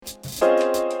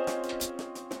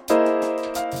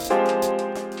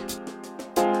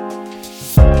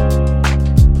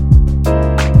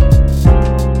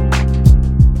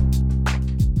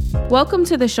Welcome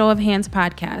to the Show of Hands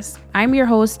podcast. I'm your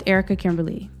host, Erica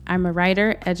Kimberly. I'm a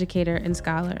writer, educator, and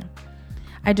scholar.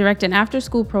 I direct an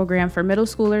after-school program for middle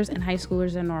schoolers and high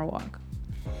schoolers in Norwalk.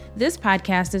 This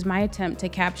podcast is my attempt to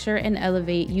capture and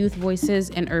elevate youth voices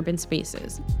in urban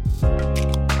spaces.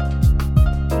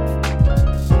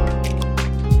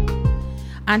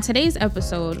 On today's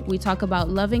episode, we talk about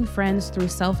loving friends through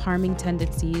self-harming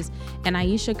tendencies and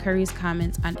Ayesha Curry's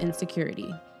comments on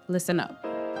insecurity. Listen up.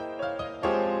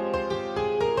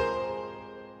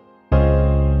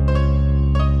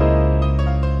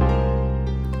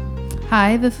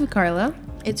 Hi, this is Carla.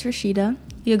 It's Rashida.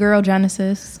 Your girl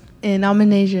Genesis. And I'm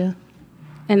Anasia.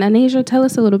 And Anasia, tell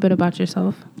us a little bit about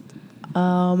yourself.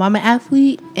 I'm an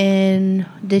athlete, and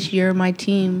this year my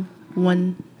team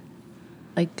won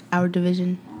our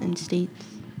division in states.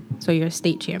 So you're a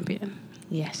state champion.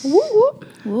 Yes. Whoop, whoop.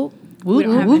 Whoop. We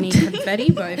don't have any confetti,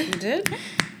 but if you did,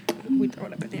 we throw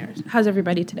it up in the air. How's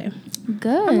everybody today?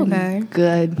 Good. I'm okay.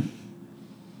 Good.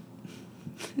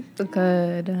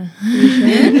 Good.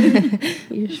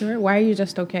 You sure? Why are you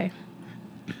just okay?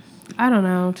 I don't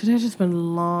know. Today's just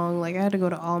been long. I had to go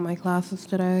to all my classes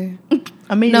today.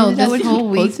 I mean, no, is that this what whole you're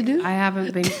week supposed to do? I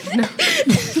haven't been. No,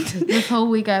 this whole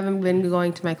week I haven't been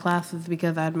going to my classes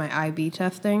because I had my IB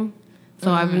testing.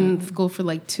 So I've been in school for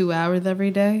 2 hours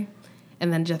every day,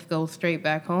 and then just go straight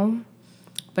back home.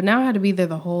 But now I had to be there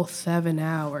the whole 7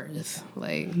 hours.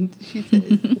 She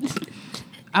said.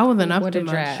 I wasn't up What to a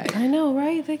much. drag. I know,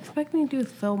 right? They expect me to do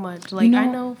so much. I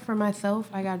know for myself,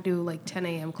 I got to do 10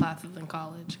 a.m. classes in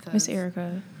college. Miss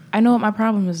Erica, I know what my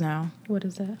problem is now. What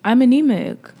is that? I'm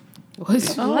anemic.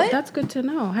 Oh, that's good to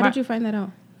know. How did you find that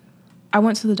out? I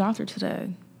went to the doctor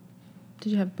today.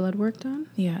 Did you have blood work done?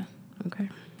 Yeah. Okay.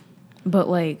 But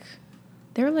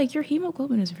they were like, your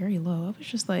hemoglobin is very low. I was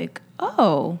just like,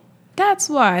 oh, that's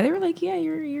why. They were like, yeah,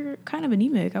 you're kind of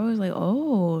anemic. I was like,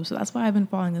 oh, so that's why I've been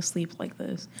falling asleep like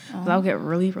this. Because I'll get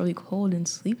really, really cold and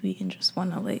sleepy and just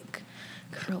want to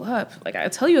curl up. I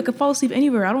tell you, I could fall asleep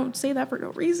anywhere. I don't say that for no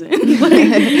reason.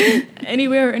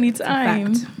 Anywhere,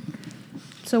 anytime.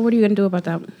 So what are you going to do about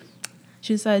that?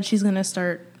 She said she's going to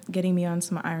start getting me on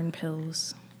some iron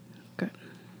pills. Good.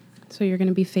 So you're going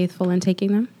to be faithful in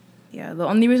taking them? Yeah, the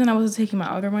only reason I wasn't taking my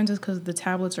other ones is because the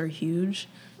tablets are huge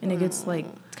and it gets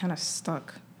kind of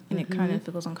stuck and it kind of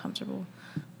feels uncomfortable.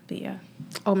 But yeah.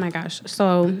 Oh my gosh.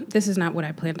 So this is not what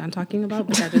I planned on talking about,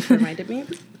 but that just reminded me.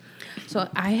 So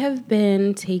I have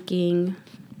been taking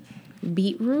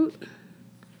beetroot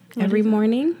every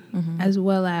morning as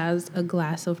well as a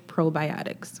glass of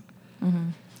probiotics.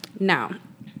 Now,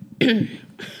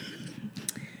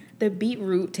 the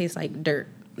beetroot tastes like dirt.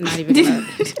 Not even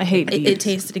I hate beets. It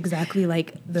tasted exactly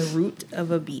like the root of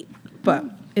a beet, but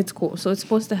it's cool. So it's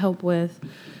supposed to help with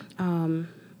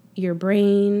your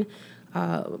brain,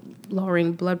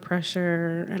 lowering blood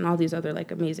pressure, and all these other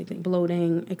amazing things,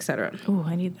 bloating, etc. Oh,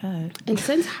 I need that. And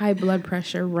since high blood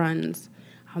pressure runs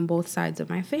on both sides of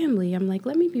my family, I'm like,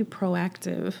 let me be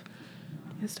proactive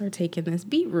and start taking this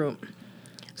beetroot.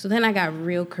 So then I got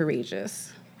real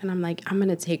courageous, and I'm like, I'm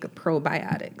gonna take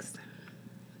probiotics.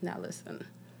 Now listen.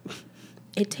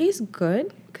 It tastes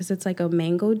good because it's like a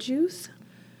mango juice.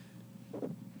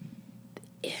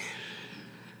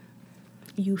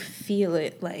 You feel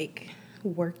it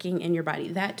working in your body.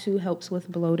 That too helps with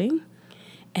bloating.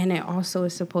 And it also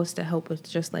is supposed to help with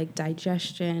just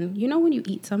digestion. You know when you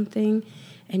eat something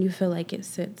and you feel like it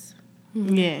sits?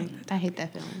 Yeah, I hate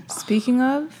that feeling. Speaking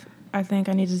of, I think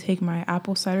I need to take my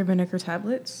apple cider vinegar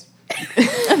tablets.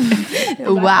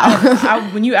 Wow.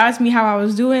 When you asked me how I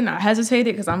was doing, I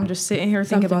hesitated because I'm just sitting here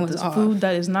thinking Something about this was food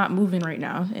that is not moving right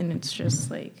now. And it's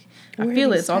just I Where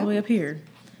feel are it. these It's all the way up here.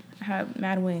 I have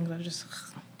mad wings. I just...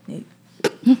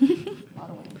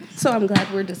 So I'm glad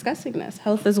we're discussing this.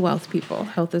 Health is wealth, people.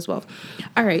 Health is wealth.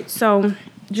 All right. So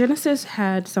Genesis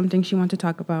had something she wanted to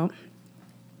talk about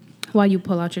while you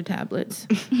pull out your tablets.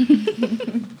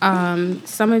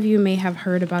 Some of you may have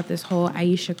heard about this whole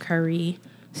Ayesha Curry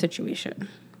situation.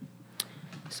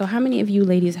 So how many of you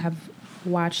ladies have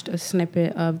watched a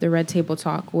snippet of the Red Table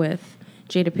Talk with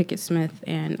Jada Pinkett Smith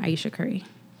and Ayesha Curry?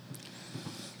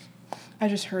 I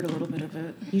just heard a little bit of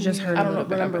it. You just heard I a don't little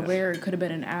bit remember of it. where. It could have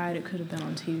been an ad. It could have been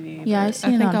on TV. Yeah, I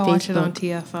think I watched it on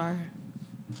TSR.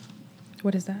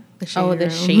 What is that? The Shade The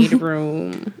Room. Shade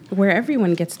Room, where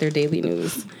everyone gets their daily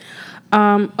news.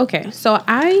 Okay, so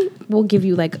I will give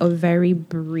you a very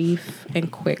brief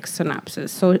and quick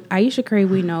synopsis. So Ayesha Curry,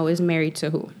 we know, is married to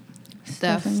who?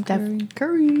 Steph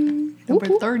Curry. Number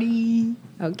 30.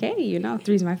 Okay,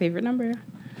 3 is my favorite number.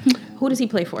 Who does he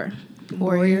play for?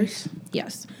 Warriors.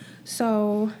 Yes.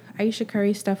 So Ayesha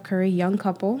Curry, Steph Curry, young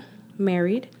couple,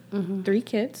 married, 3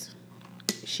 kids.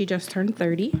 She just turned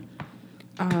 30.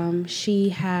 She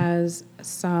has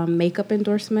some makeup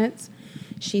endorsements.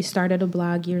 She started a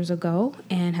blog years ago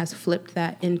and has flipped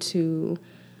that into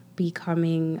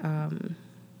becoming, I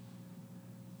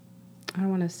don't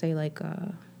want to say like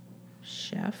a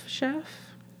chef,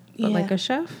 but like a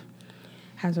chef.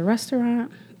 Has a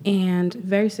restaurant and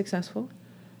very successful,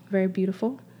 very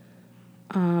beautiful.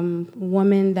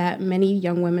 Woman that many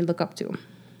young women look up to.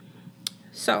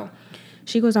 So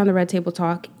she goes on the Red Table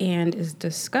Talk and is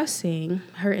discussing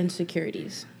her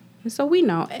insecurities. And so we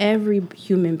know every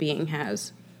human being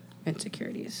has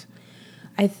insecurities.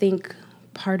 I think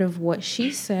part of what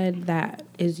she said that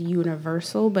is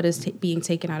universal but is being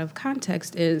taken out of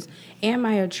context is, am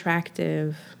I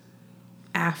attractive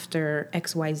after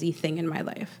XYZ thing in my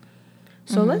life?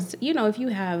 So let's, if you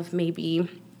have maybe,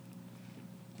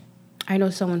 I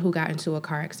know someone who got into a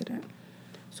car accident.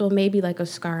 So maybe like a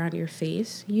scar on your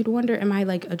face. You'd wonder, am I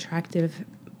like attractive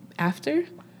after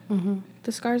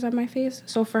the scars on my face?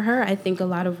 So for her, I think a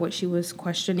lot of what she was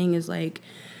questioning is like,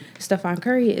 Stephen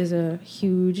Curry is a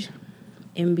huge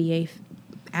NBA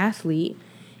athlete.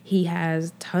 He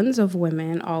has tons of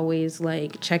women always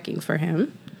like checking for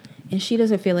him. And she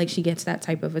doesn't feel like she gets that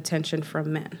type of attention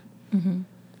from men.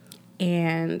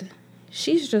 And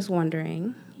she's just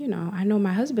wondering, I know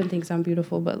my husband thinks I'm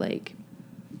beautiful, but like,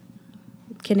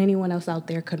 can anyone else out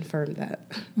there confirm that?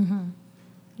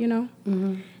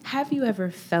 Have you ever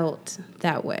felt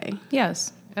that way?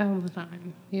 Yes. All the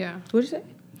time. Yeah. What'd you say?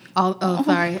 All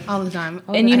the time.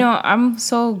 And I'm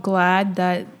so glad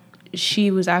that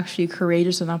she was actually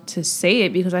courageous enough to say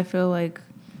it, because I feel like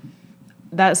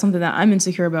that's something that I'm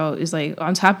insecure about, is like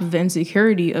on top of the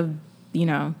insecurity of,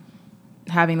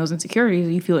 having those insecurities,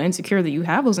 you feel insecure that you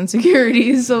have those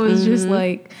insecurities. So it's just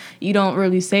like, you don't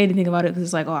really say anything about it because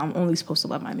it's like, oh, I'm only supposed to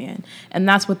love my man. And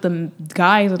that's what the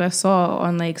guys that I saw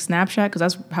on like Snapchat, because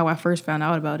that's how I first found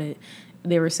out about it,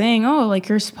 they were saying, oh, like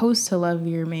you're supposed to love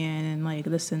your man and like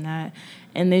this and that.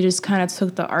 And they just kind of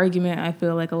took the argument, I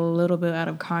feel like, a little bit out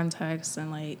of context.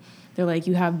 And like, they're like,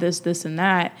 you have this, this and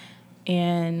that.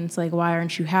 And it's like, why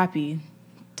aren't you happy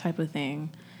type of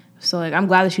thing. So, like, I'm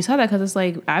glad that she said that, because it's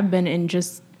like, I've been in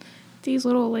just these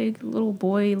little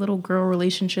boy, little girl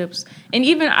relationships. And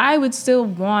even I would still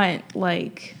want,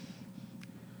 like,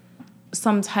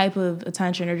 some type of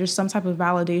attention or just some type of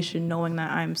validation, knowing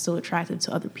that I'm still attracted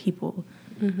to other people.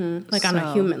 Like, on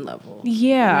a human level.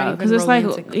 Yeah, because it's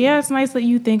like, yeah, it's nice that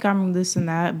you think I'm this and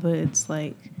that, but it's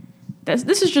like,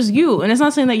 this is just you. And it's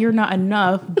not saying that you're not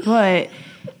enough, but...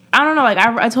 I don't know, like,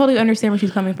 I totally understand where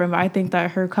she's coming from, but I think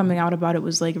that her coming out about it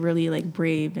was, like, really, like,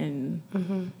 brave, and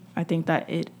I think that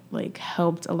it, like,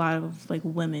 helped a lot of, like,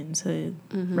 women to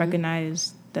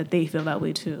recognize that they feel that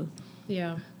way, too.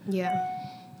 Yeah. Yeah.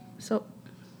 So,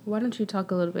 why don't you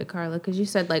talk a little bit, Carla, because you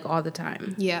said, like, all the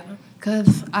time. Yeah,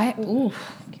 because careful.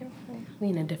 We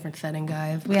in a different setting,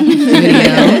 guys. We have to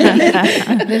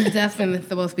video. This is definitely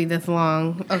supposed to be this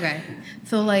long. Okay.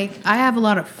 So, like, I have a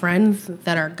lot of friends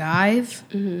that are guys,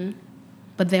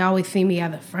 but they always see me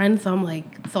as a friend, so I'm like,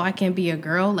 so I can't be a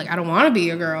girl? Like, I don't want to be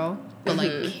a girl, but,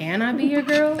 like, can I be a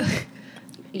girl?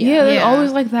 Yeah, there's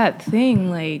always, like, that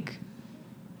thing, like,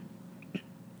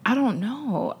 I don't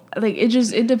know. Like,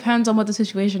 it depends on what the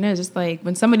situation is. It's like,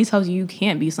 when somebody tells you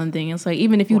can't be something, it's like,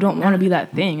 even if you don't want to be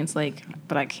that thing, it's like,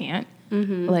 but I can't.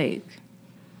 Like,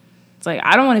 it's like,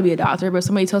 I don't want to be a doctor, but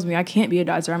somebody tells me I can't be a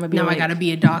doctor, I'm gonna be no, like, I gotta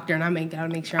be a doctor, and I gotta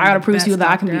make sure I gotta prove to you that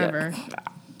I can be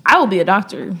I will be a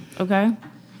doctor, okay?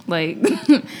 Like,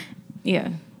 yeah.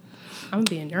 I'm gonna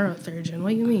be a neurosurgeon.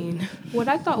 What do you mean? What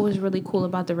I thought was really cool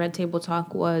about the Red Table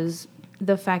Talk was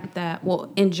the fact that,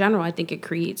 well, in general, I think it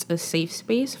creates a safe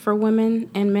space for women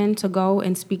and men to go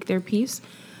and speak their piece.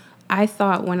 I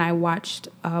thought when I watched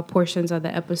portions of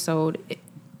the episode,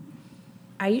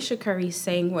 Ayesha Curry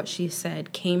saying what she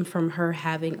said came from her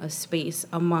having a space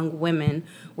among women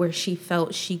where she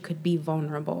felt she could be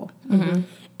vulnerable.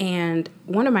 And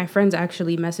one of my friends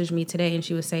actually messaged me today, and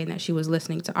she was saying that she was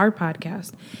listening to our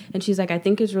podcast. And she's like, I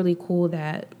think it's really cool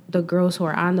that the girls who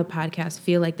are on the podcast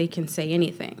feel like they can say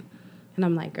anything. And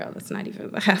I'm like, girl, that's not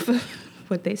even half of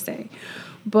what they say.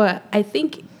 But I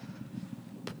think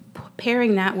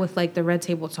pairing that with, like, the Red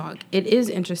Table Talk, it is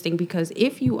interesting, because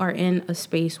if you are in a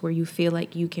space where you feel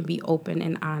like you can be open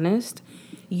and honest,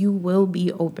 you will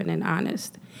be open and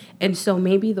honest. And so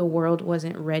maybe the world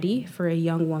wasn't ready for a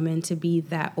young woman to be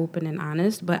that open and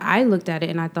honest, but I looked at it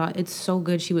and I thought it's so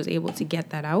good she was able to get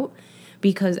that out,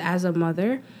 because as a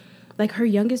mother, like, her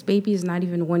youngest baby is not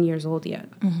even 1 year old yet.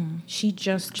 She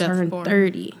just turned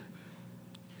 30.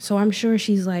 So I'm sure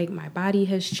she's like, my body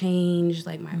has changed,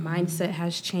 like, my mindset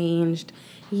has changed.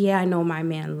 Yeah, I know my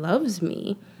man loves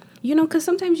me, You know, because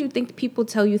sometimes you think people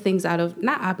tell you things out of,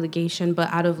 not obligation, but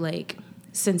out of, like,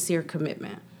 sincere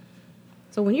commitment.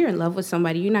 So when you're in love with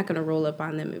somebody, you're not going to roll up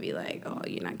on them and be like, oh,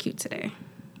 you're not cute today.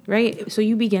 Right? So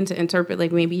you begin to interpret,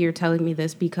 like, maybe you're telling me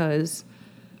this because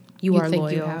you are think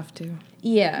loyal. You have to.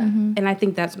 Yeah. And I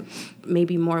think that's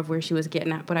maybe more of where she was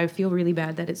getting at. But I feel really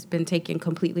bad that it's been taken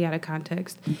completely out of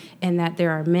context and that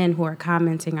there are men who are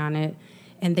commenting on it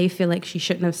and they feel like she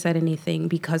shouldn't have said anything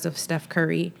because of Steph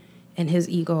Curry and his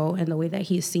ego and the way that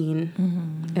he's seen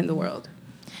in the world.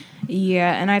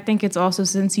 Yeah, and I think it's also,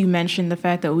 since you mentioned the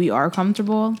fact that we are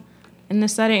comfortable in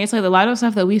this setting, it's like a lot of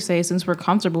stuff that we say, since we're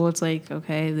comfortable, it's like,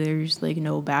 okay, there's like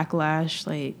no backlash,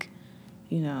 like,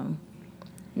 you know,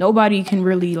 nobody can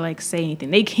really like say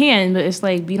anything. They can, but it's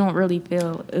like we don't really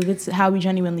feel, if it's how we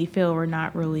genuinely feel, we're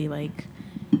not really like,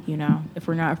 you know, if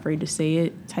we're not afraid to say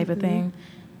it type of thing.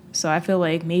 So I feel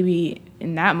like maybe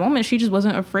in that moment she just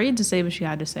wasn't afraid to say what she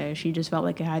had to say. She just felt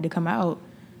like it had to come out.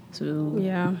 So,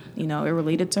 Yeah. you know, it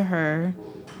related to her,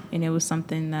 and it was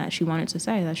something that she wanted to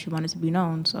say, that she wanted to be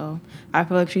known. So I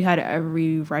feel like she had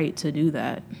every right to do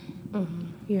that.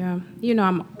 Yeah. You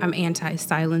know, I'm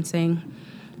anti-silencing.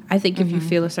 I think if you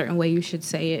feel a certain way, you should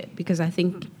say it, because I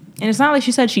think... And it's not like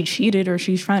she said she cheated or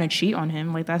she's trying to cheat on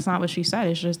him. Like, that's not what she said.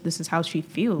 It's just this is how she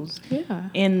feels. Yeah.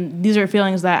 And these are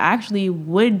feelings that actually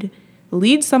would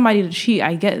lead somebody to cheat.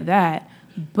 I get that.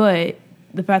 But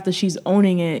the fact that she's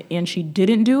owning it and she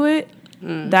didn't do it,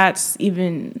 that's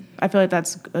even... I feel like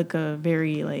that's like a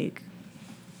very, like...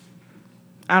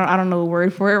 I don't know the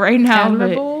word for it right now.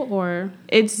 Admirable, or...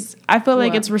 It's... I feel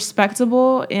like What? it's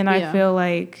respectable, and Yeah. I feel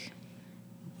like,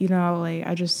 you know, like,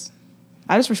 I just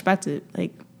respect it,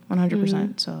 like,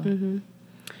 100%. So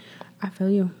I feel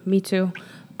you. Me too.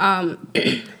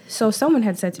 So someone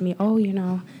had said to me, oh, you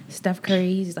know, Steph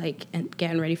Curry, he's like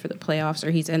getting ready for the playoffs,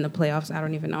 or he's in the playoffs. I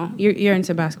don't even know. You're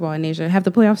into basketball in Asia. Have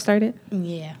the playoffs started?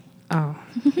 Yeah. Oh.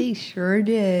 They sure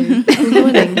did.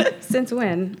 Since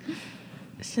when?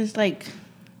 Since like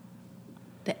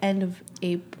the end of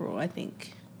April, I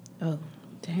think. Oh,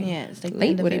 dang. Yeah, it's like the Late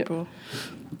end of with it. April.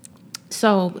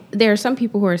 So there are some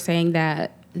people who are saying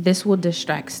that this will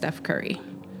distract Steph Curry.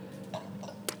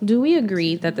 Do we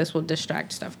agree that this will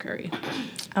distract Steph Curry?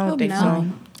 I don't think so.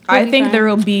 I think there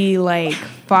will be like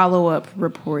follow-up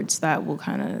reports that will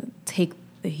kind of take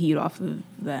the heat off of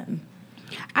them.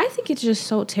 I think it's just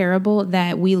so terrible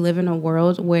that we live in a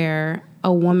world where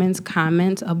a woman's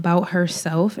comment about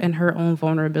herself and her own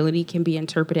vulnerability can be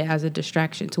interpreted as a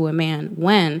distraction to a man,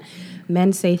 when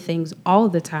men say things all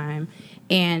the time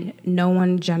and no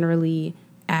one generally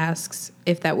asks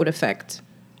if that would affect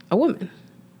a woman.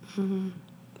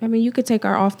 I mean, you could take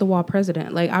our off-the-wall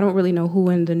president. Like, I don't really know who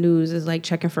in the news is, like,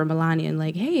 checking for Melania and,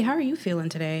 like, hey, how are you feeling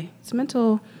today? It's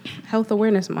Mental Health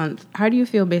Awareness Month. How do you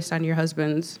feel based on your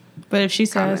husband's But if she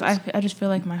says, comments? I just feel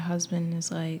like my husband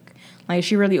is like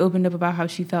she really opened up about how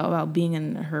she felt about being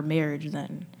in her marriage,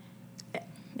 then it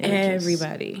would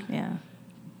Everybody. yeah.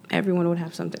 Everyone would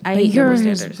have something. I But hate you're double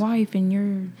his standards. wife and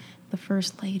you're the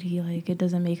first lady. Like, it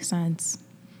doesn't make sense.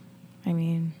 I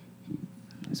mean...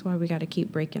 That's why we got to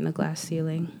keep breaking the glass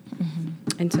ceiling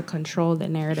and to control the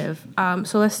narrative.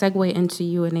 So let's segue into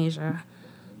you and Asia,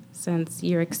 since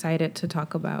you're excited to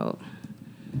talk about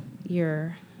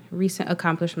your recent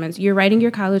accomplishments. You're writing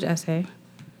your college essay.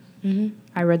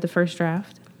 I read the first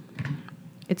draft.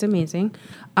 It's amazing.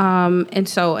 And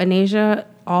so Anasia,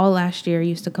 all last year,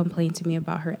 used to complain to me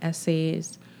about her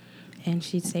essays. And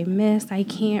she'd say, Miss, I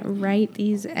can't write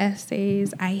these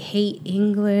essays. I hate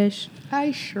English. I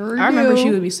sure I remember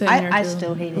she would be sitting there, I too.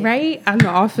 still hate it. Right? On the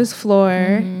office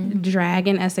floor,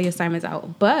 dragging essay assignments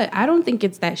out. But I don't think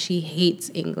it's that she hates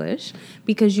English,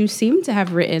 because you seem to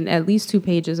have written at least 2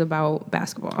 pages about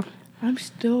basketball. I'm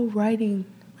still writing.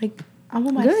 Like, I'm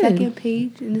on my Good. second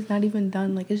page, and it's not even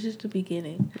done. Like, it's just the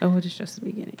beginning. Oh, it's just the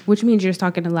beginning. Which means you're just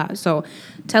talking a lot. So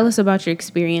tell us about your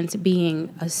experience being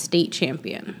a state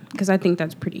champion, because I think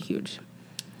that's pretty huge.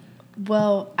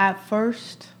 Well, at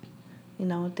first, you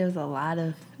know, there's a lot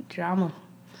of drama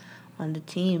on the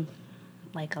team.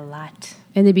 Like, a lot.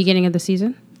 In the beginning of the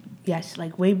season? Yes,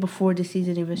 like, way before the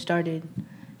season even started.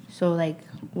 So, like,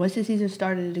 once the season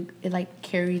started, it like,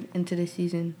 carried into the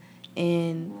season.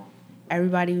 And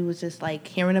everybody was just, like,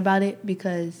 hearing about it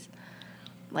because,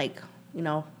 like, you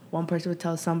know, one person would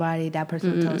tell somebody, that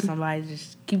person would tell somebody,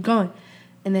 just keep going.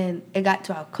 And then it got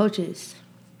to our coaches.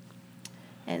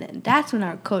 And then that's when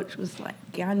our coach was like,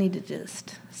 y'all need to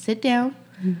just sit down,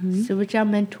 sit with y'all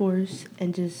mentors,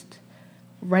 and just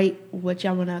write what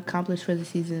y'all want to accomplish for the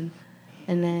season.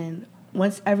 And then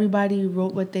once everybody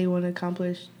wrote what they want to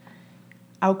accomplish,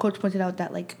 our coach pointed out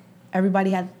that, like,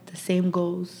 everybody had the same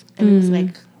goals. And it was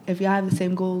like, if y'all have the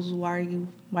same goals, why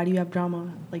do you have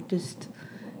drama? Like, just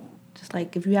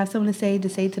like, if you have something to say,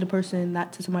 just say it to the person,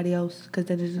 not to somebody else, because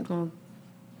then it's just going to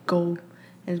go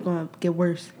and it's going to get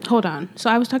worse. Hold on. So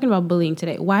I was talking about bullying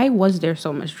today. Why was there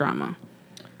so much drama?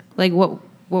 Like, what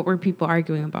were people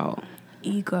arguing about?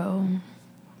 Ego.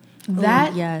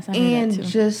 That, yes, I heard and that too.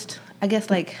 just, I guess,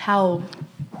 like, how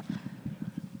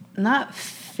not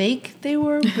fake they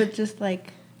were, but just,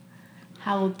 like,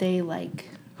 how they, like,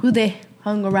 who they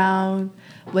hung around,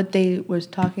 what they was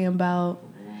talking about,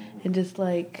 and just,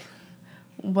 like,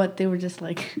 what they were just,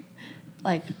 like,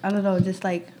 I don't know, just,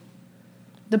 like,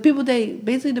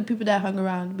 basically the people that hung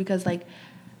around, because, like,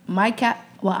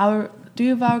 our 3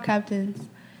 of our captains,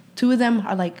 2 of them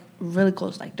are, like, really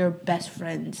close, like, they're best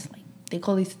friends, like, they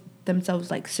call themselves,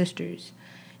 like, sisters,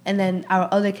 and then our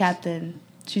other captain,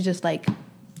 she's just, like,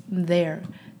 there,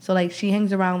 so, like, she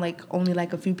hangs around, like, only,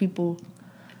 like, a few people,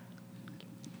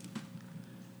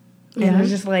 and it was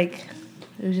just, like,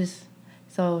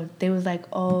 so they was, like,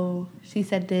 oh, she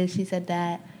said this, she said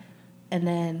that, and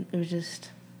then it was just,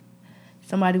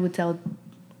 somebody would tell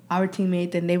our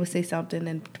teammate, then they would say something,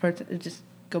 and the person would just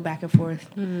go back and forth.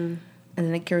 And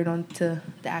then it carried on to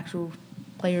the actual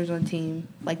players on team.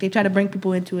 Like, they try to bring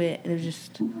people into it, and it was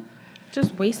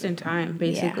Just wasting time,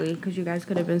 basically, because you guys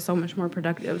could have been so much more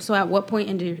productive. So at what point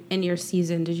in your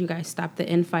season did you guys stop the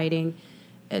infighting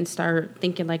and start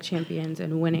thinking like champions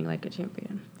and winning like a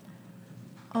champion?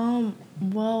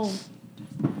 Well,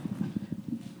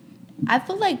 I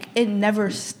feel like it never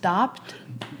stopped.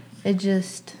 It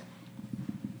just,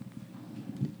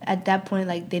 at that point,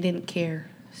 like, they didn't care.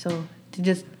 So they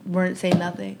just weren't saying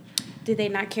nothing. Did they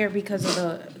not care because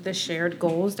of the shared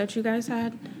goals that you guys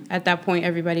had? At that point,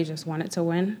 everybody just wanted to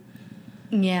win?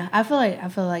 Yeah, I feel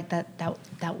like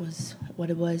that was what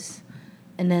it was.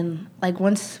 And then, like,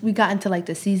 once we got into, like,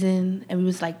 the season, and we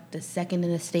was, like, the second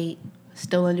in the state,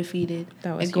 still undefeated,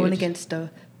 That was and going huge. against the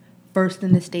first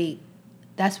in the state,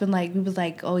 that's when, like, we was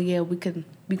like, oh, yeah, we could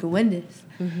win this.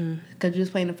 Because we was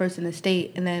playing the first in the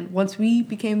state. And then once we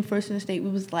became first in the state, we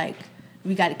was like,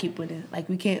 we got to keep winning. Like,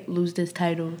 we can't lose this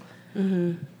title.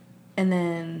 And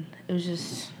then it was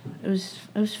just, it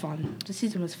was fun. The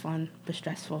season was fun, but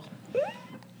stressful.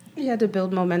 You had to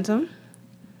build momentum?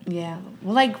 Yeah.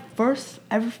 Well, like, for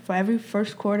every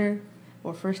first quarter,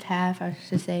 or first half, I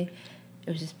should say, it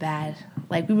was just bad.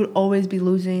 Like, we would always be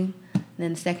losing. And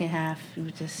then the second half, we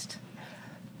would just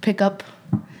pick up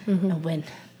and win,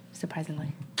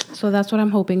 surprisingly. So that's what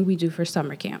I'm hoping we do for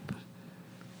summer camp.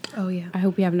 Oh, yeah. I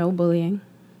hope we have no bullying.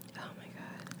 Oh, my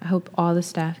God. I hope all the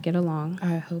staff get along.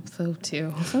 I hope so,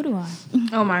 too. So do I.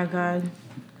 Oh my God.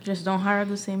 Just don't hire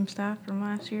the same staff from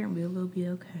last year and we'll be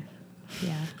okay.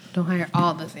 Yeah. Don't hire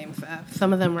all the same staff.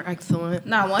 Some of them were excellent.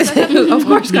 Nah, once I set the, of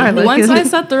course, Scarlett. Once I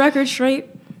set the record straight,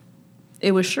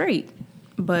 it was straight.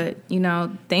 But, you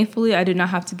know, thankfully I did not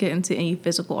have to get into any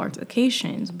physical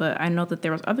altercations. But I know that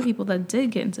there was other people that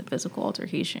did get into physical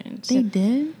altercations. They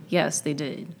did? Yes, they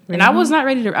did. Really? And I was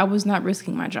not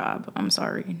risking my job. I'm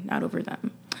sorry, not over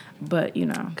them. But, you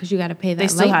know. Because you got to pay that They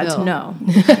still light had bill. to know.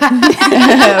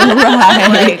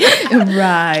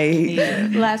 Right. Yeah.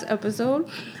 Last episode,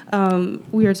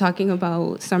 we were talking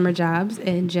about summer jobs,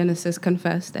 and Genesis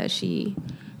confessed that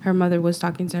her mother was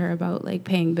talking to her about, like,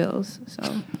 paying bills.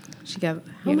 So She got,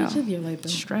 how much is your light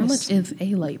bill? stress. How much is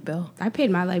a light bill? I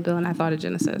paid my light bill, and I thought of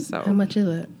Genesis. So How much is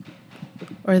it?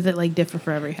 Or is it, like, different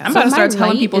for every house? I'm about to my start telling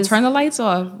light people, is- turn the lights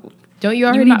off. Don't you You're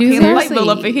already not do paying the that? light bill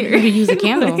up in here. You could use a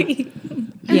candle.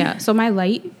 Yeah. So my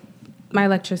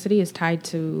electricity is tied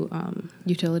to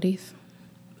Utilities?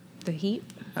 the heat.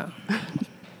 Oh.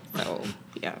 So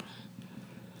yeah.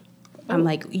 I'm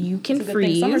like, you can It's a good thing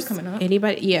freeze summer's coming up.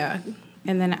 anybody. Yeah.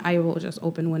 And then I will just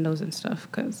open windows and stuff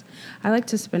because I like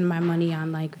to spend my money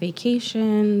on, like,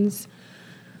 vacations,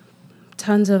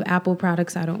 tons of Apple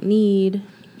products I don't need,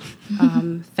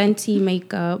 Fenty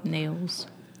makeup, Nails.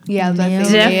 Yeah, I was about to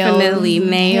say definitely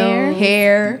nails,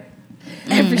 hair.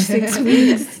 every 6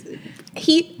 weeks.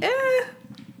 Heat,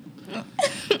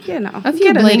 you know, A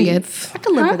few get hoodie. blankets. I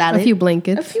could live without A it. few A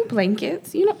blankets. few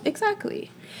blankets, you know,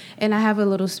 exactly. And I have a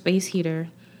little space heater,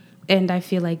 and I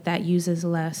feel like that uses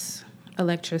less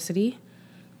electricity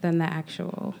than the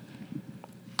actual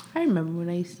I remember when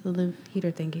I used to live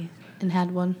heater thingy. and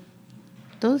had one.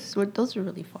 Those were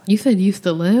really fun. You said used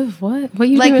to live? What? What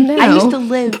you Like, doing now? I used to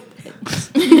live.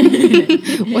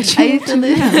 What I you used to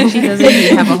live. She doesn't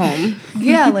even have a home.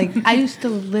 Yeah, like, I used to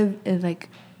live in, like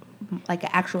an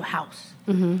actual house.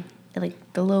 And, like,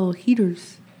 the little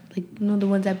heaters. Like, you know, the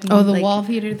ones that be, Oh, the like, wall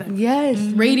heater? The Yes.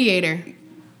 radiator.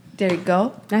 There you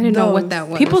go. I didn't know what Those. that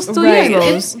was. People still Right.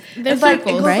 use those. They're It's like,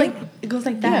 circles, it goes right? like, it goes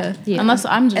like that. Yeah. Unless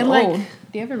I'm just And, old. like,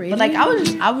 Do you have a rating? But like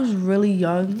I was really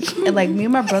young, and like me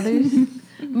and my brothers,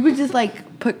 we would just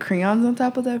like put crayons on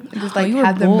top of them and just like you were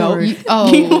have them melt.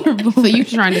 Oh, so you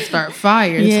trying to start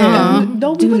fires, huh?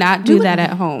 No, Do not do that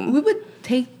at home. We would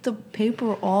take the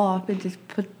paper off and just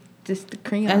put just the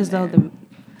crayon. As there. though the.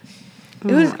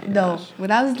 It was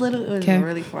when I was little, it was Okay.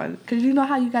 really fun. Cause you know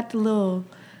how you got the little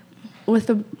with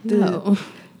the No.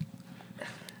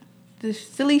 the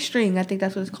silly string. I think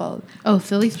that's what it's called. Oh,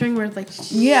 silly string where it's like.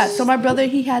 Yeah. So my brother,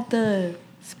 he had the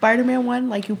Spider-Man one.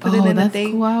 Like you put it Oh, in a that's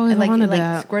thing, cool. I always and like it wanted like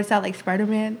that. squirts out like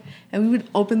Spider-Man. And we would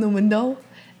open the window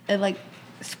and like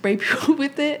spray people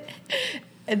with it,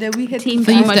 and then we hit. Team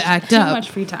So you too used to act too up. much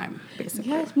free time,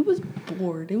 basically. Yes, we was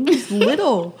bored. It was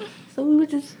little, so we would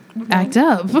just Act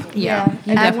up. Yeah, You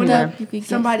and then definitely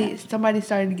when were. somebody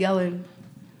started yelling,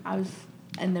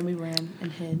 and then we ran and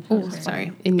hid. Oh,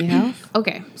 sorry. In your house?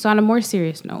 Okay, so on a more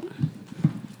serious note,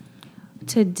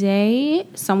 today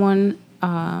someone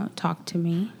talked to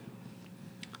me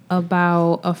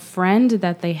about a friend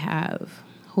that they have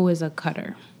who is a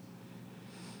cutter.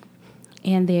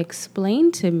 And they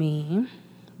explained to me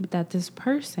that this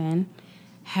person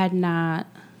had not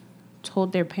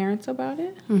told their parents about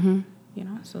it. Mm-hmm. You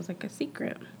know, so it's like a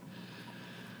secret.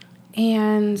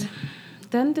 And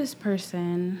then this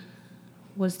person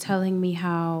was telling me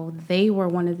how they were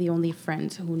one of the only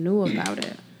friends who knew about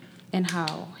it and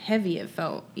how heavy it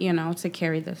felt, you know, to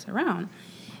carry this around.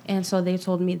 And so they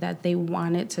told me that they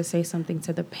wanted to say something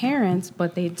to the parents,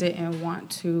 but they didn't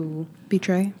want to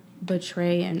Betray?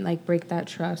 betray and like break that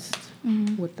trust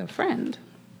with the friend.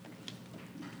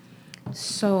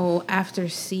 So after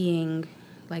seeing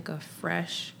like a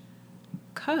fresh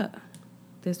cut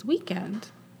this weekend,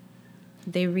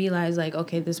 they realized like,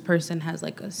 okay, this person has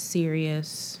like a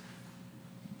serious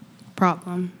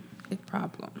Problem.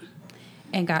 problem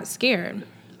and got scared,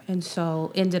 and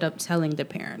so ended up telling the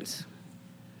parents.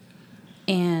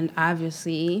 And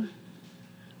obviously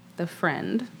the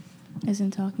friend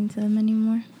Isn't talking to them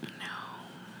anymore? No.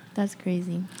 That's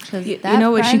crazy. You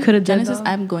know what she could have done, Genesis, though?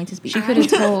 I'm going to speak. she could have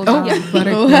told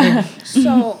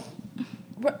so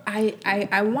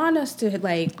I want us to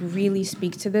like really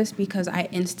speak to this because I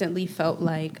instantly felt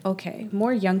like, okay,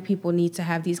 more young people need to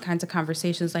have these kinds of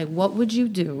conversations. Like, what would you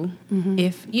do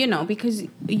if, you know, because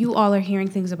you all are hearing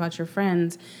things about your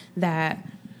friends that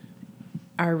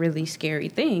are really scary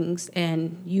things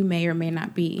and you may or may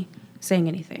not be saying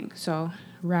anything. So,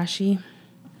 Rashi.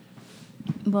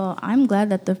 Well, I'm glad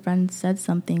that the friend said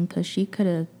something because she could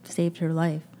have saved her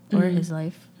life or his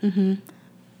life. Mm-hmm.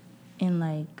 And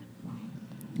like,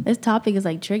 this topic is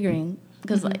like triggering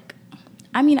because like,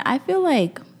 I mean, I feel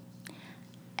like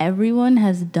everyone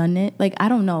has done it. Like, I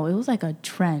don't know, it was like a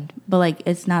trend, but like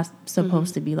it's not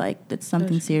supposed to be like it's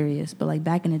something serious. But like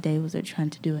back in the day, it was a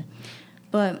trend to do it.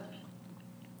 But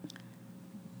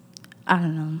I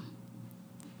don't know.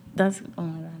 That's oh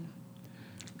my god.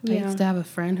 I used to have a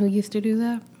friend who used to do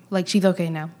that. Like, she's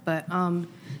okay now, but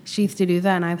she used to do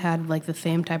that, and I've had, like, the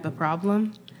same type of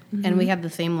problem. And we had the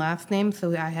same last name,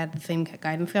 so I had the same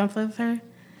guidance counselor as her.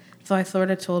 So I sort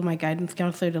of told my guidance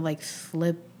counselor to, like,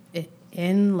 slip it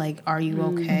in, like, are you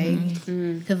okay?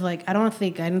 Because, like, I don't want to say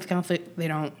guidance counselor, I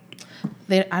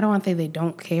don't want to say they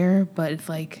don't care, but it's,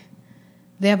 like,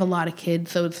 they have a lot of kids,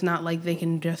 so it's not like they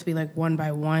can just be, like, one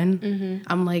by one.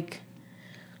 I'm, like,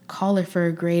 call her for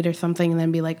a grade or something and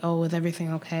then be like, oh, is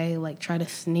everything okay? Like, try to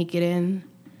sneak it in.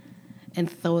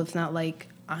 And so it's not like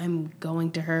I'm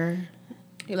going to her.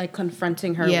 You're like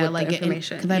confronting her with like the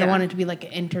information. Because I don't want it to be like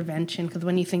an intervention. Because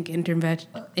when you think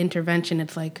intervention,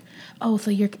 it's like, oh,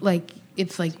 so you're like,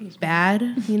 it's like bad,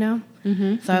 you know?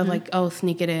 So I was like, oh,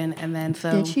 sneak it in. And then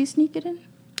so. Did she sneak it in?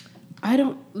 I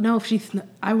don't know if she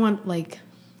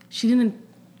didn't,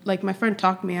 like, my friend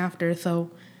talked to me after,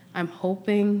 so I'm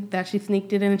hoping that she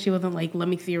sneaked it in and she wasn't like, let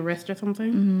me see your wrist or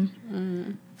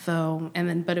something. So, and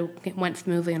then, but it went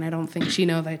smoothly and I don't think she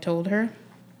knows I told her.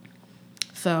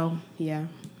 So, yeah.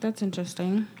 That's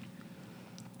interesting.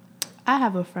 I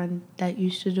have a friend that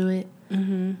used to do it,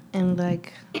 and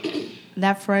like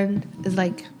that friend is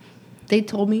like, they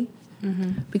told me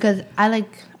because I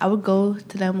would go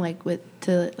to them like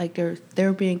to their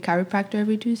therapy and chiropractor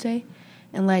every Tuesday,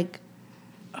 and like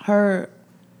her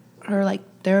like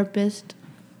therapist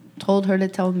told her to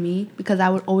tell me because I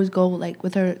would always go like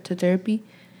with her to therapy,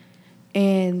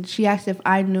 and she asked if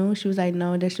I knew. She was like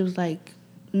no, and then she was like,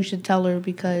 you should tell her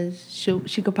because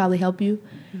she could probably help you.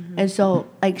 And so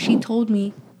like she told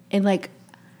me, and like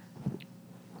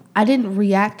I didn't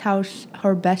react how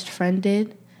her best friend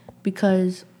did,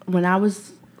 because when I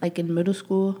was like in middle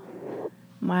school,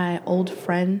 my old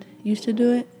friend used to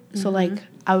do it. So like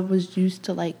I was used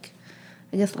to like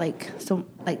I guess like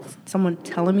someone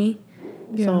telling me.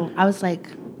 Yeah. So I was like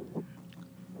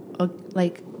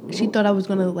she thought I was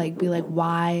gonna like be like,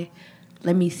 why?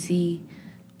 Let me see.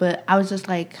 But I was just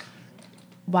like,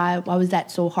 why was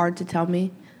that so hard to tell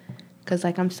me? Because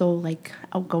like I'm so like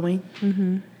outgoing.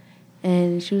 Mm-hmm.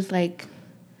 And she was like,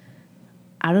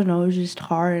 I don't know, it was just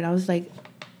hard. I was like,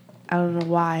 I don't know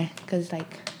why. Because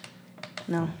like,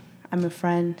 no, I'm a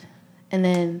friend. And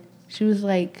then she was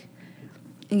like,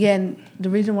 again, the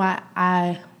reason why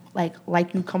I like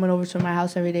you coming over to my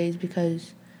house every day is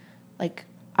because like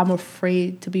I'm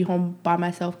afraid to be home by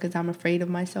myself because I'm afraid of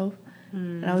myself.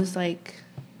 And I was like,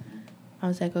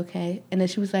 okay. And then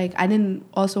she was like, I didn't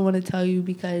also want to tell you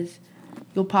because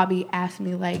you'll probably ask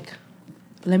me like,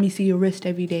 let me see your wrist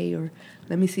every day or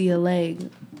let me see your leg.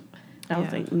 And I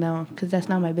was like, no, because that's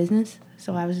not my business.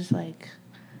 So I was just like,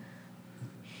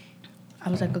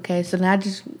 okay. So then I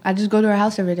just go to her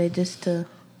house every day just to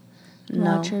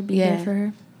Watch her, be there for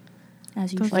her,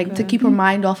 as you like to keep her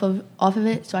mind off of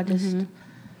it. So I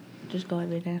just go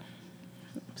every day.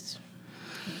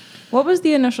 What was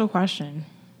the initial question?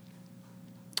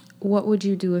 What would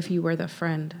you do if you were the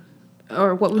friend?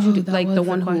 Or what would you do, like the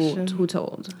one who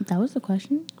told? That was the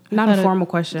question? Not a formal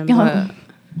question, but I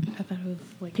thought it was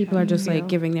like people are just like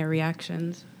giving their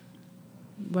reactions.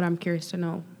 But I'm curious to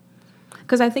know.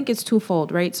 Because I think it's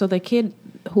twofold, right? So the kid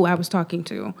who I was talking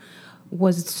to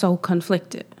was so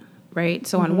conflicted, right?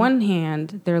 So on one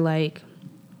hand, they're like,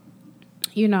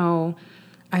 you know,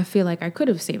 I feel like I could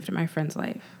have saved my friend's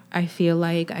life. I feel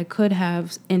like I could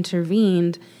have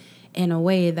intervened in a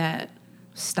way that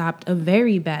stopped a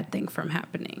very bad thing from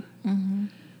happening. Mm-hmm.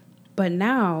 But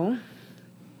now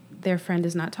their friend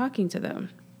is not talking to them.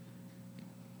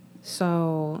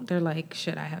 So they're like,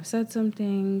 should I have said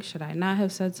something? Should I not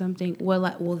have said something?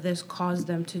 Will this cause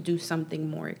them to do something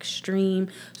more extreme?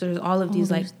 So there's all of these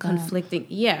like conflicting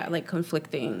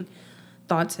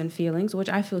thoughts and feelings, which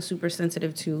I feel super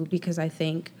sensitive to because I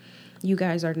think you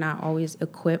guys are not always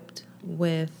equipped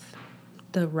with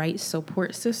the right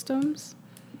support systems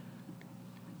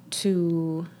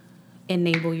to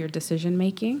enable your decision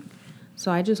making.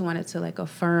 So I just wanted to like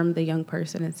affirm the young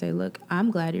person and say, look, I'm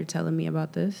glad you're telling me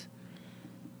about this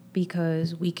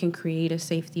because we can create a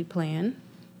safety plan.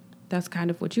 That's kind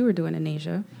of what you were doing in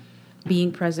Asia.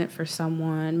 Being present for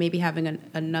someone, maybe having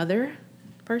another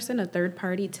person, a third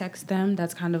party, text them.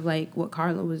 That's kind of like what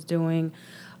Carla was doing,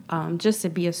 just to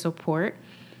be a support.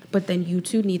 But then you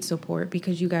too need support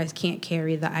because you guys can't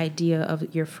carry the idea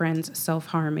of your friends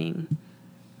self-harming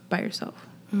by yourself.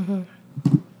 Mm-hmm.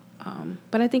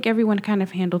 But I think everyone kind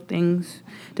of handled things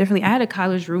differently. I had a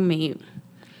college roommate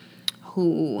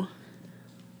who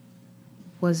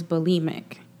was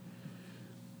bulimic.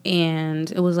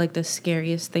 And it was like the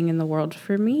scariest thing in the world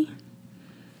for me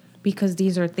because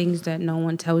these are things that no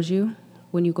one tells you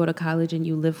when you go to college and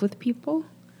you live with people.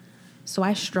 So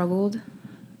I struggled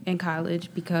in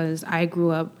college because I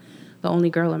grew up the only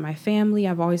girl in my family.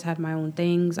 I've always had my own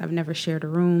things. I've never shared a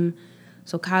room.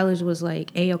 So college was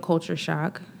like a culture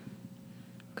shock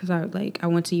because I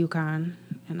went to UConn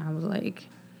and I was like,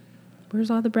 where's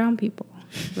all the brown people,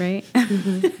 right?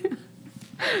 Mm-hmm.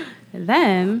 And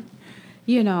then,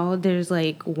 you know, there's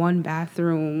like one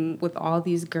bathroom with all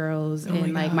these girls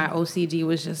and like my OCD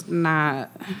was just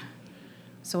not.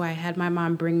 So I had my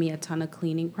mom bring me a ton of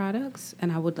cleaning products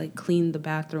and I would like clean the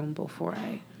bathroom before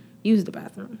I used the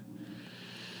bathroom.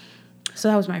 So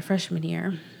that was my freshman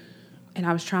year. And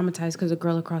I was traumatized because a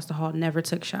girl across the hall never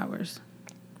took showers.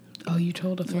 Oh, you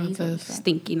told us about this.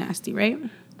 Stinky nasty, right?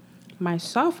 My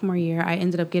sophomore year, I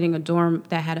ended up getting a dorm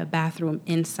that had a bathroom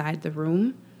inside the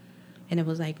room. And it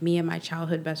was like me and my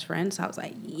childhood best friend. So I was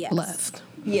like, yes. Blessed.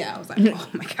 Yeah, I was like, oh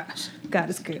my gosh, God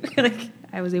is good. Like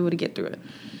I was able to get through it.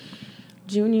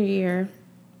 Junior year,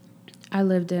 I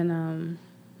lived in not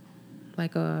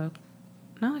like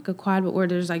a quad, but where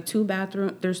there's like two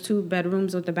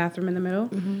bedrooms with the bathroom in the middle.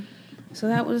 Mm-hmm. So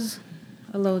that was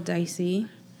a little dicey.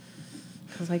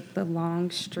 Cause like the long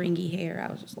stringy hair,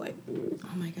 I was just like,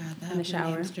 oh my God, that in the shower.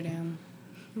 In Amsterdam.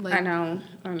 Like, I know.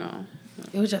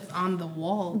 It was just on the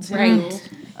wall, too. Right. Is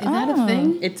that a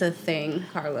thing? It's a thing,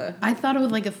 Carla. I thought it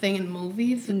was like a thing in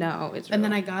movies. No, it's real. And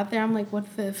then I got there, I'm like, what's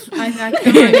this? And then I asked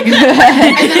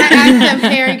them,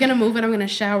 hey, are you going to move it? I'm going to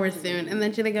shower soon. And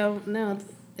then they go, no, it's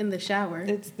in the shower.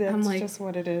 I'm like, just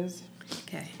what it is.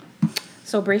 Okay.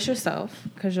 So brace yourself,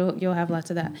 because you'll have lots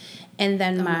of that. And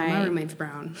then my roommate's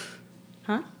brown.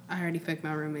 Huh? I already picked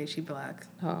my roommate. She black.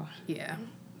 Oh. Yeah.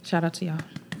 Shout out to y'all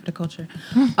for the culture.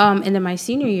 And then my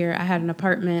senior year, I had an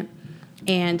apartment,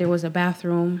 and there was a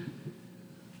bathroom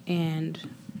and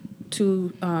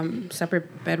two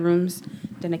separate bedrooms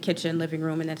then a kitchen, living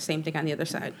room, and then the same thing on the other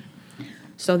side.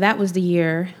 So that was the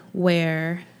year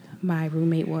where my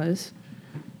roommate was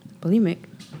bulimic.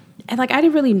 And, like, I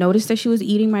didn't really notice that she was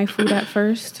eating my food at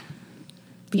first.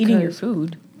 Eating your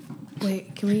food.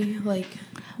 Wait, can we, like...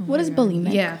 What is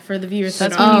bulimic? Yeah, for the viewers.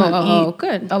 That's that when don't- you eat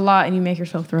good. a lot and you make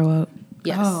yourself throw up.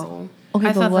 Yes. Oh. Okay,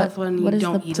 I but thought what- that's when what you is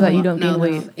don't the- eat So that you a lot. don't No,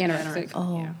 gain that's weight. Anorexic.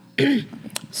 Oh. Yeah.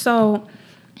 So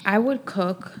I would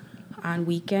cook on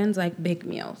weekends, like, big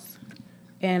meals.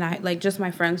 And I, like, just my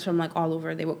friends from, like, all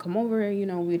over, they would come over, you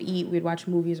know, we'd eat, we'd watch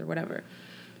movies or whatever.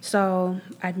 So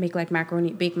I'd make, like,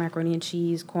 baked macaroni and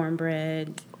cheese,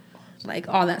 cornbread, like,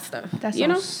 all that stuff. That sounds you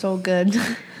know? so good.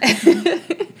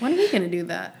 When are we going to do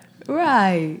that?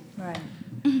 Right. But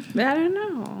I don't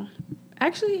know.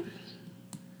 Actually,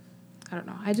 I don't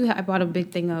know. I bought a big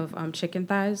thing of chicken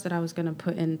thighs that I was going to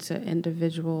put into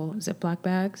individual Ziploc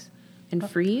bags and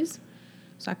freeze.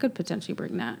 So I could potentially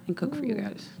bring that and cook for you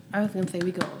guys. I was going to say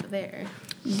we go over there.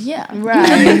 Yeah.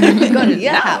 Right. Go to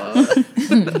your house.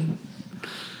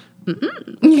 You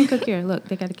can cook here. Look,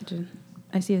 they got a kitchen.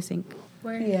 I see a sink.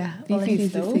 Where? Yeah. Do you all I see see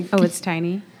is the stove? sink. Oh, it's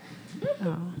tiny.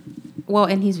 Oh. Well,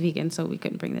 and he's vegan, so we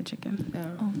couldn't bring the chicken.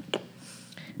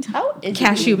 How is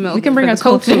Cashew it? milk. We can bring for a the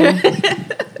culture.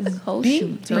 tofu. Oh,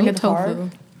 shoot. Bring a hard. tofu.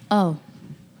 Oh.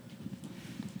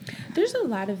 There's a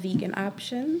lot of vegan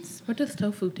options. What does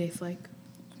tofu taste like?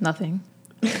 Nothing.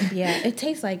 Yeah, it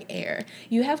tastes like air.